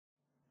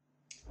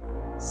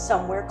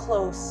Somewhere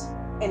close,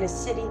 in a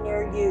city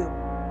near you,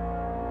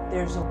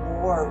 there's a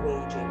war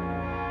waging.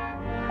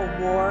 A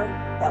war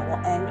that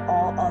will end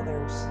all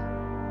others.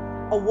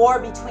 A war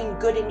between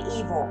good and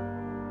evil.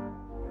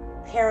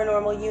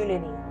 Paranormal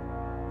unity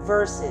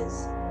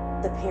versus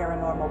the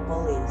paranormal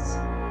bullies.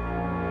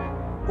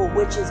 But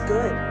which is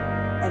good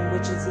and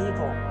which is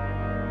evil?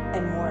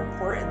 And more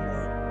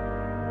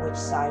importantly, which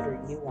side are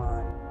you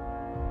on?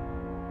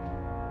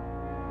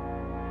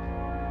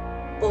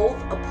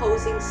 Both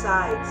opposing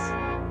sides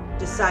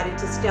decided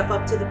to step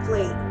up to the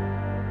plate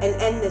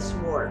and end this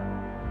war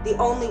the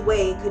only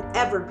way it could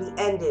ever be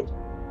ended.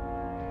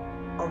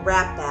 A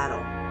rap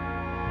battle.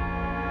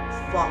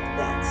 Fuck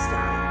that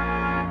style.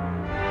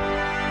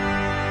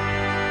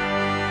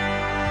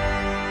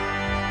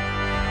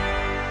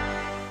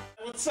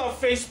 What's up,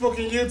 Facebook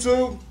and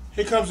YouTube?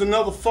 Here comes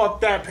another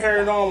Fuck That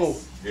Paranormal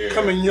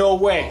coming your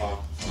way.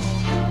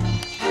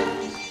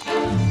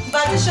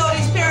 About to show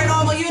these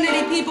paranormal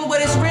unity people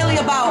what it's really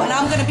about, and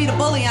I'm gonna be the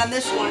bully on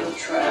this one.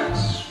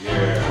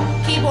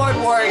 Keyboard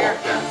warrior.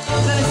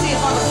 I'm gonna see if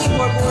I'm a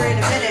keyboard warrior in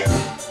a minute.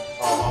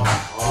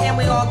 Can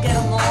we all get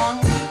along?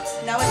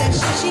 Now with that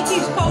shit she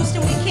keeps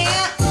posting, we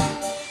can't.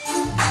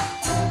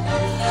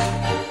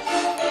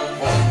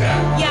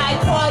 Yeah, I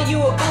call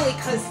you a bully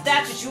cause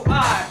that's what you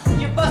are.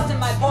 You're busting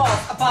my balls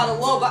about a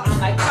logo on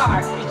my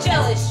car. You're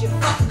jealous, you're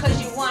fucking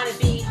cause you wanna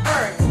be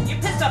heard. You're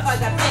pissed off I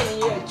got fame and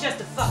you're just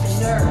a fucking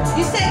nerd.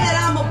 You say that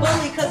I'm a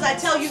bully cause I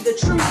tell you the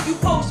truth. You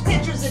post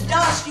pictures of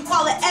dust, you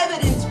call it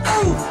evidence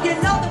proof.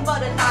 You're nothing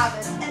but a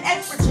novice, an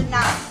expert you're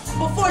not.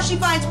 Before she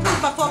finds proof,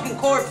 my fucking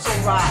corpse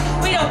will rot.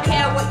 We don't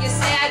care what you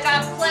say, I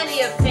got plenty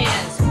of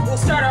fans. We'll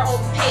start our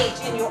own page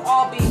and you'll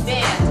all be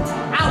banned.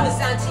 I was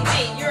on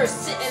TV, you're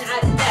sitting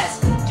at a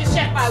desk. Just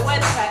check my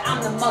website,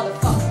 I'm the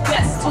motherfucking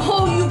best.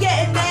 Oh, you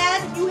getting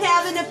mad? You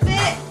having a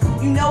fit?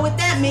 You know what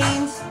that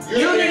means.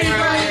 Unity,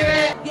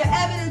 baby! Your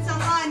evidence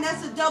online,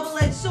 that's a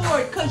double-edged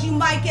sword, cause you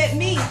might get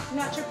me,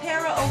 not your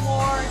para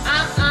award.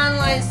 I'm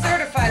online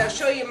certified, I'll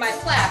show you my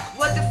plaque.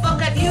 What the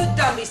fuck have you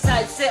done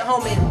besides sit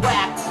home and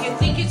whack? You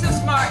think you're so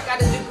smart,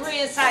 got a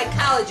degree in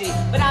psychology,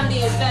 but I'm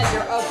the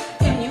inventor of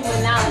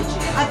immunology.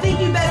 I think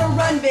you better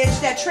run, bitch,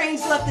 that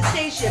train's left the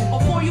station.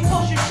 Before you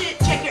post your shit,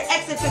 check your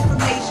exit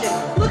information.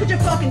 Look at your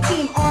fucking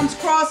team, arms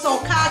crossed, all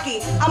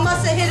cocky. I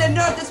must have hit a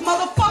nerve, this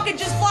motherfucker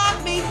just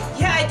blocked me.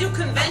 Yeah, I do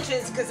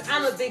conventions cause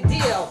I'm a big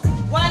deal.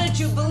 Why don't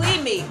you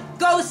believe me?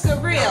 Go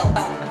surreal.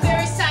 I'm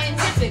very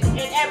scientific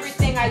in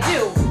everything I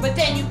do. But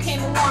then you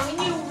came along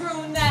and you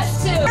ruined that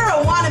too. You're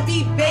a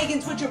wannabe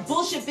Bagans with your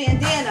bullshit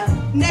bandana.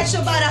 Next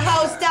you'll buy the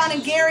house down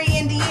in Gary,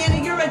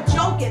 Indiana. You're a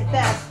joke at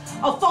best,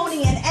 a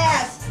phony and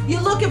ass.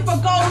 You're looking for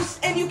ghosts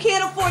and you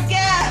can't afford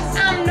gas.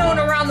 I'm known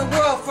around the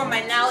world for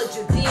my knowledge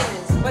of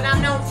demons. But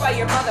I'm known by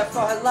your mother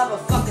for her love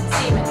of fucking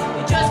semen.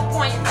 You just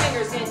point your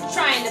fingers and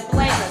trying to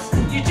blame us.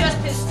 You're just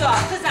pissed off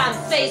cause I'm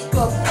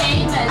Facebook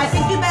famous. I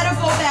think you better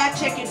go back,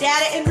 check your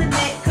data and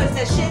remit, cause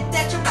the shit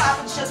that you're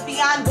popping's just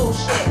beyond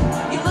bullshit.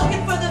 You're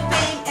looking for the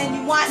fame and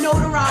you want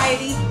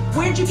notoriety.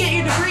 Where'd you get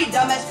your degree,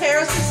 dumbass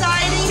para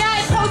society? Yeah,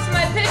 I post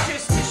my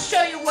pictures to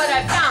show you what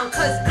I found,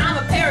 cause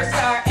I'm a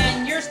parastar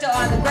and you're still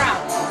on the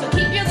ground. So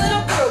keep your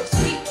little groups,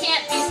 we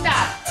can't be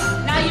stopped.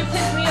 Now you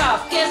piss me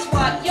off, guess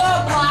what? You're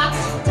blocked.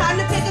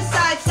 Time to pick a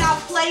side, stop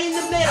playing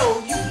the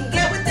middle. You can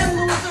get with them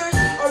losers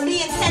or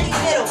me and Teddy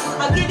Middle.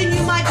 I'm giving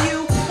you my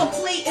view,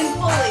 complete and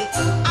fully.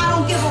 I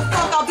don't give a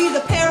fuck, I'll be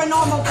the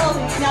paranormal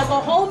bully. Now go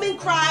home and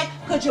cry,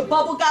 cause your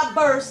bubble got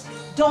burst.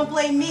 Don't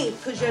blame me,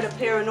 cause you're the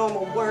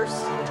paranormal worst.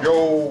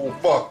 Yo,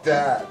 fuck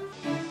that.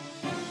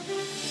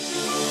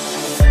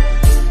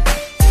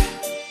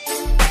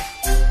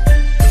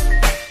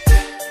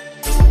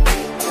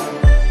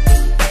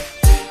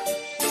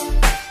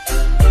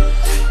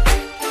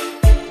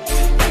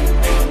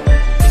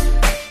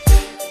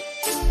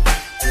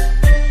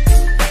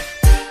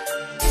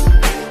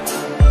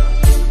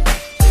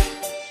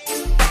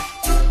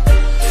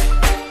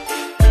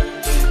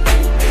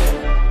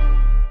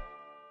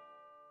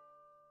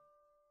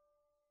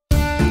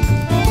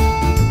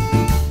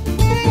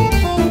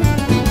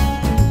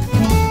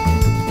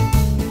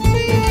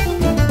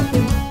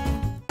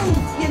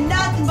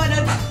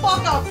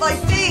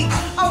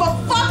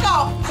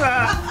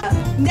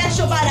 Next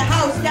you'll buy the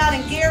house down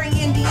in Gary,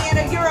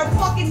 Indiana. You're a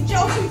fucking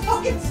joke, you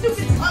fucking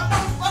stupid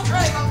motherfucker.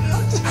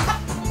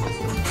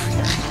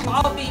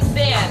 I'll be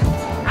banned.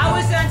 I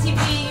was on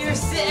TV, you're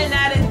sitting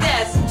at a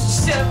desk.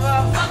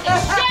 Fucking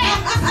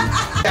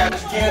shit!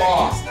 That's you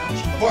off.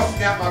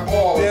 Busting out my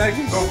balls. Yeah,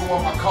 over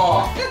on my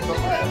car.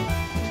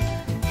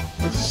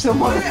 This is a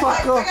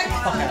motherfucker.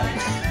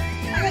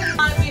 I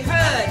want to be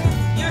heard.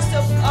 You're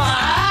so...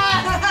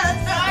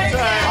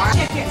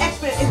 Check your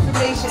expert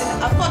information.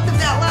 I fucked up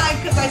that line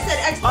because I said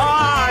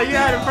expert. You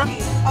had it.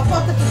 I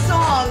fucked up the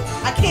song.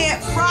 I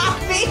can't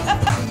rock me.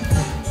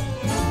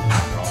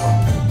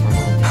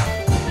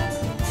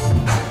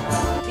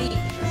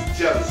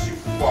 Jealous, you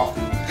fuck.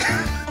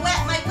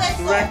 My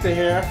whistle. Director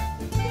here.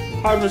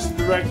 Hi, Mr.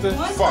 Director.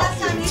 When's the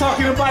last time you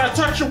Talking about a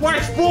touch your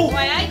wife's boo.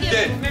 Why I give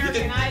did. American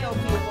You did. Idol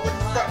people What the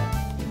fuck?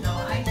 no,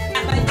 I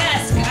at my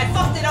desk.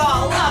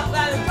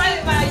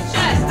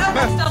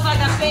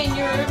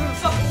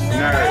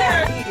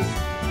 nerd.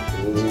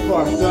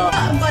 Fucked up.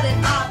 But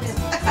an honest.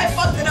 I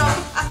fucked it up.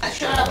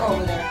 Shut up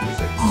over there.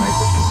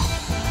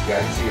 You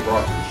gotta see it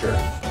brought to the shirt.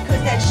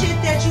 Cause that shit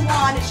that you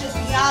on is just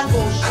beyond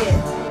bullshit.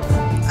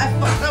 I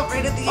fucked up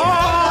right at the end.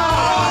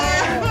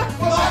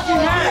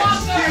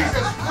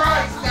 Jesus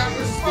Christ, that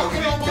was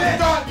fucking almost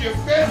done, you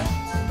bitch!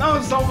 No,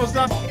 it's almost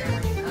done.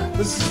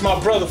 This is my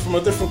brother from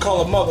a different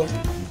color mother.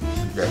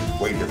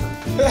 Yeah, way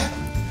different.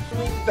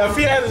 Now, if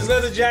he had his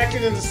leather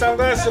jacket and the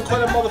sunglasses, he'll call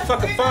that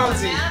motherfucker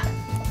Fonzie.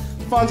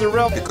 Fonzie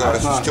real.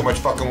 Because this is too much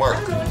fucking work.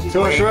 Too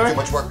much work? Too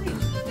much work.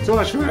 Too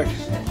much work.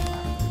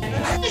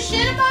 The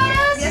shit about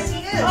us? Yes, he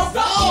is. No,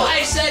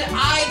 I said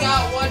I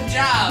got one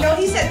job. No,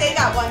 he said they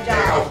got one They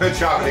job. got one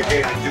job and they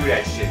can't even do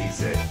that shit, he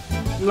said.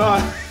 No.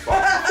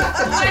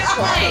 My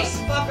place.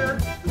 Fucker.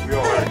 We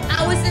all right.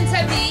 I was in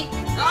TV.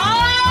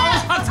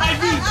 Oh! On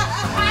TV.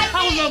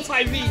 I was on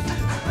TV.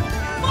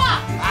 Fuck!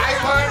 I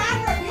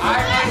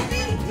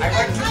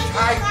went to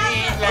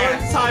Thailand.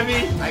 TV.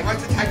 I went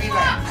to Thailand.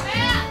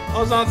 I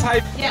was on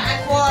TV. Yeah,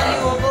 I call you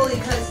a bully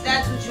because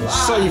that's what you are.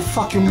 So you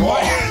fucking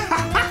white.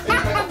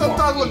 The The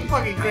dog look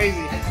fucking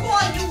crazy. I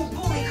call you a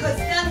bully because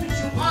that's what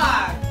you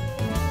are.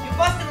 You're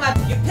busting my...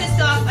 You're pissed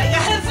off. I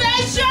got to say,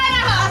 shut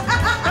up!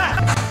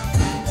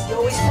 You're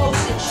always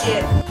posting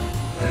shit.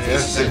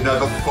 This is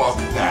another fuck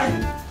that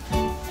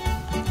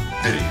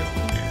video.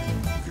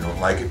 If you don't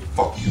like it,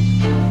 fuck you.